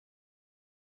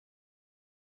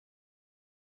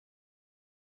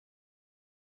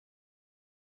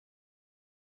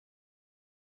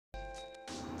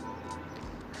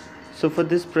So for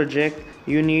this project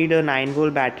you need a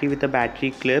 9-volt battery with a battery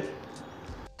clip.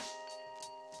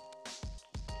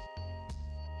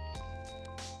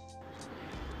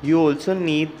 You also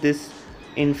need this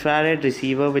infrared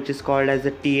receiver which is called as the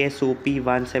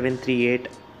TSOP1738.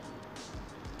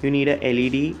 You need a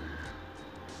LED,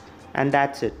 and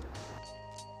that's it.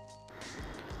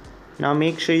 Now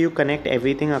make sure you connect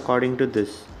everything according to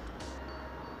this.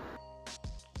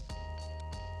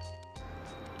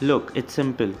 Look, it's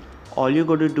simple. All you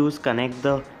got to do is connect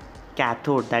the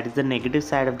cathode, that is the negative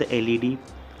side of the LED,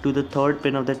 to the third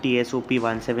pin of the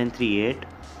TSOP1738,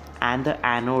 and the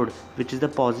anode, which is the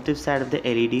positive side of the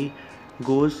LED,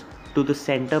 goes to the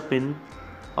center pin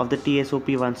of the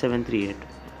TSOP1738.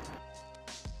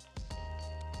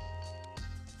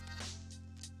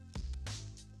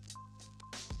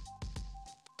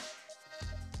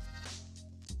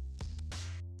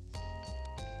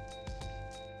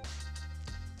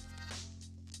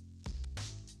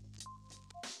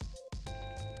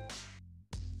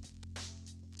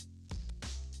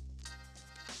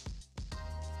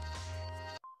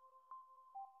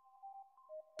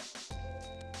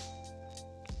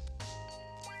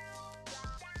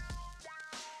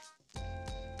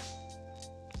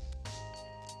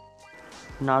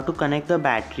 Now to connect the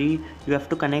battery, you have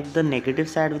to connect the negative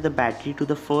side of the battery to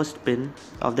the first pin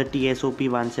of the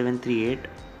TSOP1738,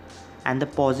 and the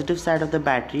positive side of the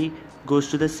battery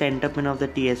goes to the center pin of the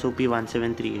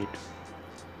TSOP1738.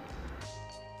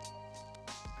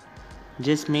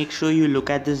 Just make sure you look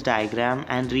at this diagram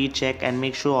and recheck and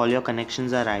make sure all your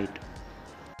connections are right.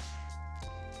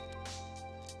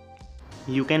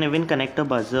 You can even connect a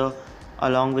buzzer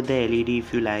along with the LED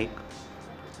if you like.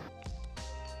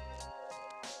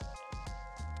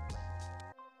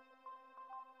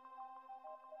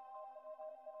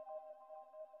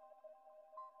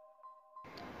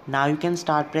 Now you can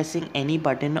start pressing any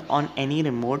button on any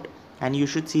remote and you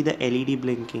should see the LED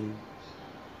blinking.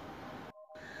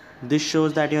 This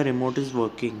shows that your remote is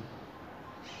working.